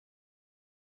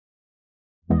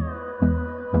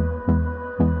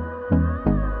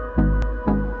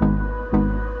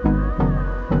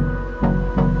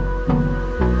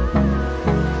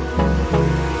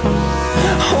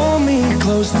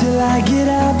close till I get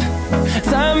up.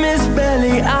 Time is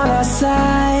barely on our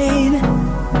side.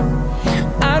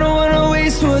 I don't wanna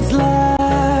waste what's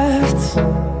left.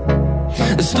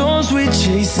 The storms we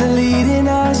chase are leading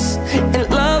us, and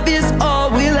love is all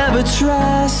we'll ever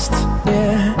trust.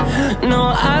 Yeah, no,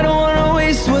 I don't wanna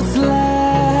waste what's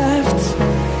left.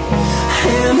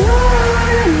 And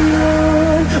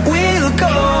on we'll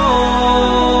go,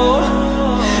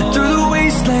 through the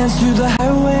wastelands, through the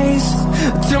highways,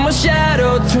 till my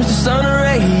shadow turns to sun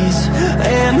rays.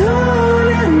 And on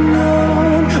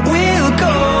we'll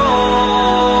go,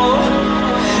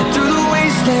 through the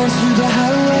wastelands, through the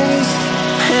highways,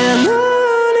 and on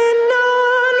we'll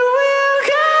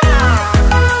go.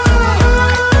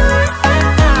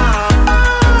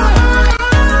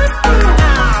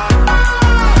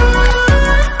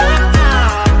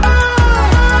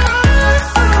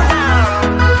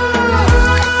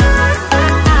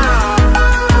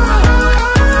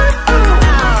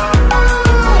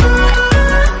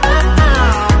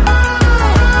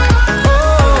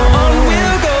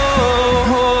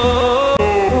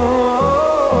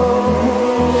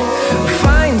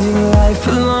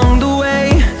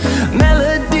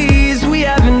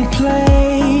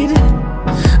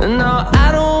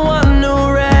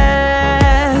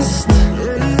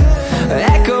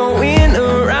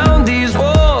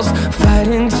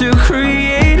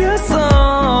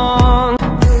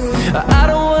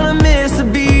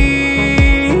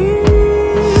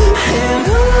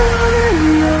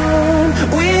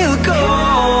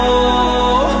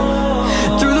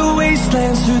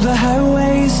 Through the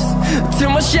highways,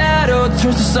 till my shadow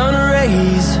turns to sun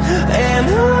rays. And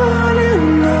on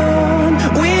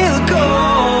we'll go,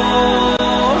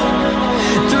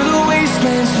 through the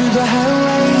wastelands, through the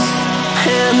highways,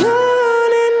 and on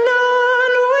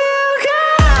we'll go.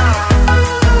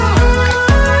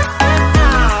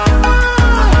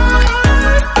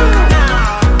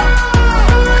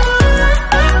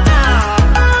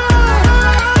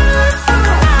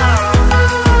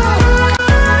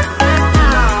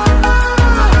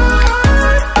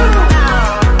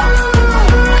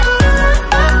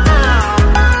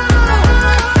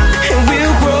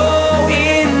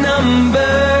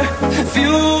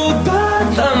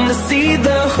 See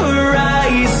the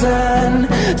horizon,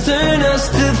 turn us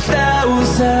to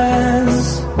thousands,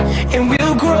 and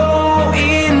we'll grow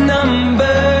in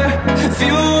number,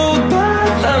 fueled by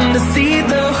them. To see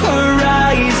the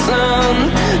horizon,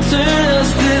 turn us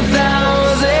to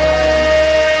thousands,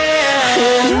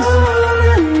 and on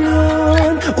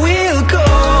we'll go,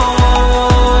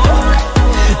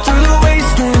 through the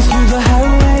wastelands, through the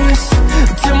highways,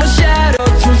 till my shadow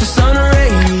turns to sun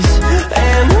rays.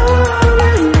 And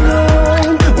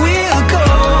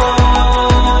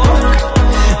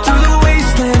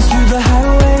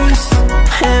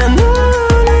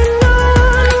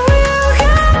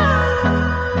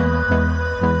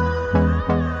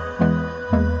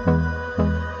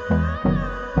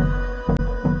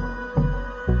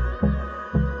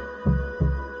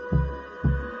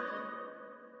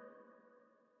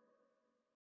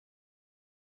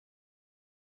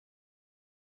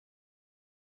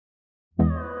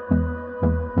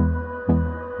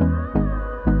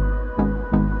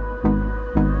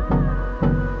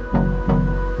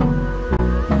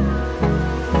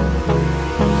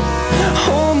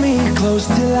close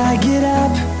till I get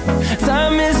up.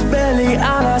 Time is barely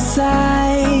on our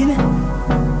side.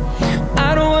 I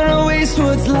don't wanna waste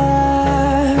what's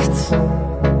left.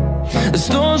 The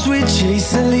storms we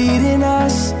chase are leading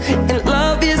us, and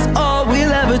love is all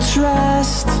we'll ever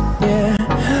trust. Yeah,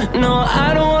 no,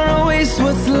 I don't wanna waste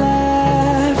what's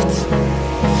left.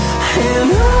 And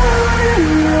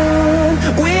on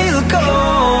we'll go,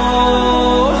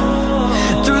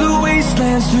 through the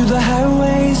wastelands, through the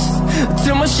highways,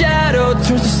 till my shadow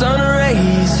turns to sun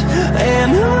rays.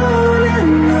 And on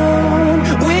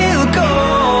we'll go,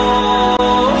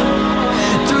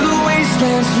 through the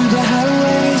wastelands, through the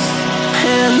highways,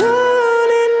 and on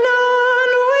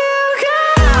we'll go.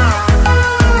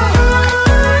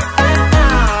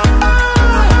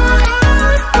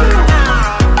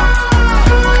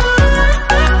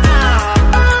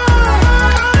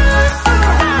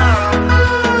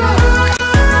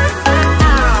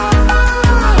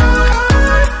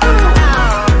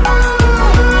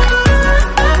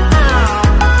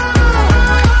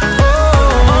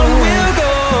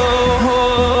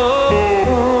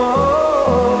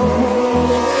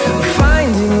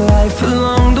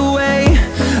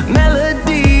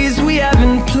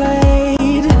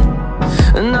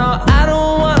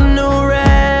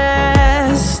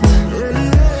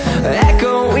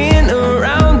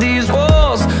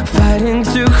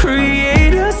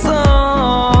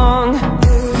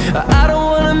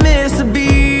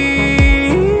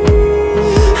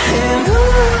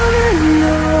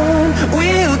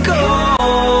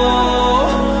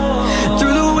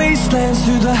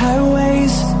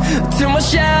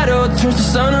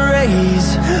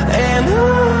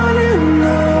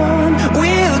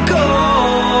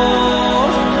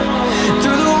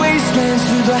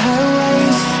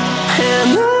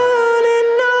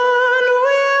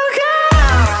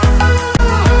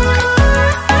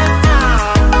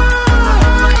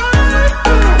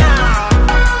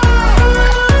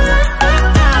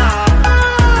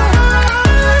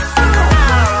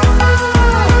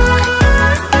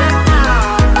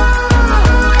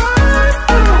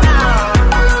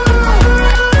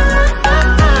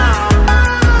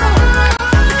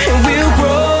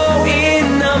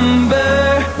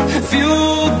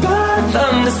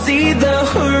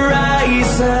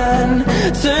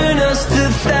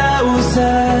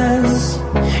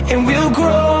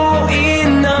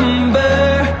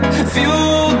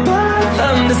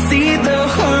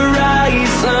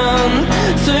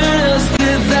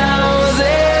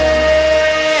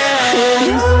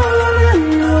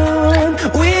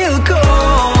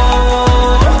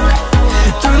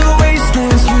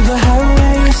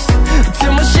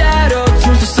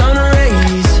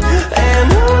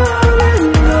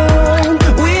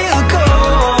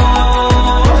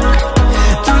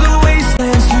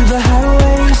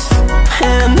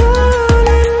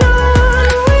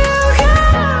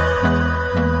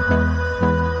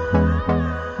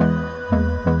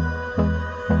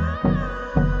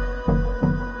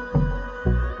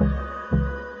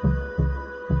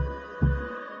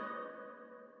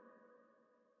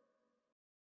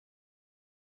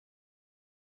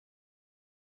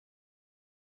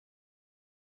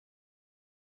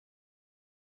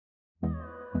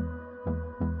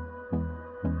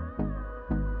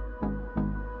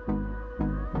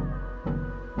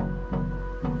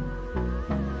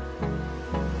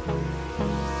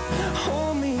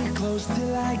 close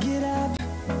till I get up.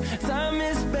 Time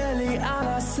is barely on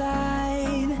our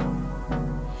side.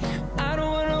 I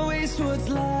don't wanna waste what's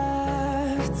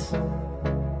left.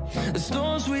 The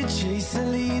storms we chase are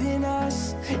leading us,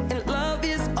 and love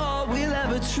is all we'll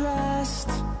ever trust.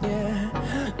 Yeah,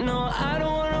 no, I don't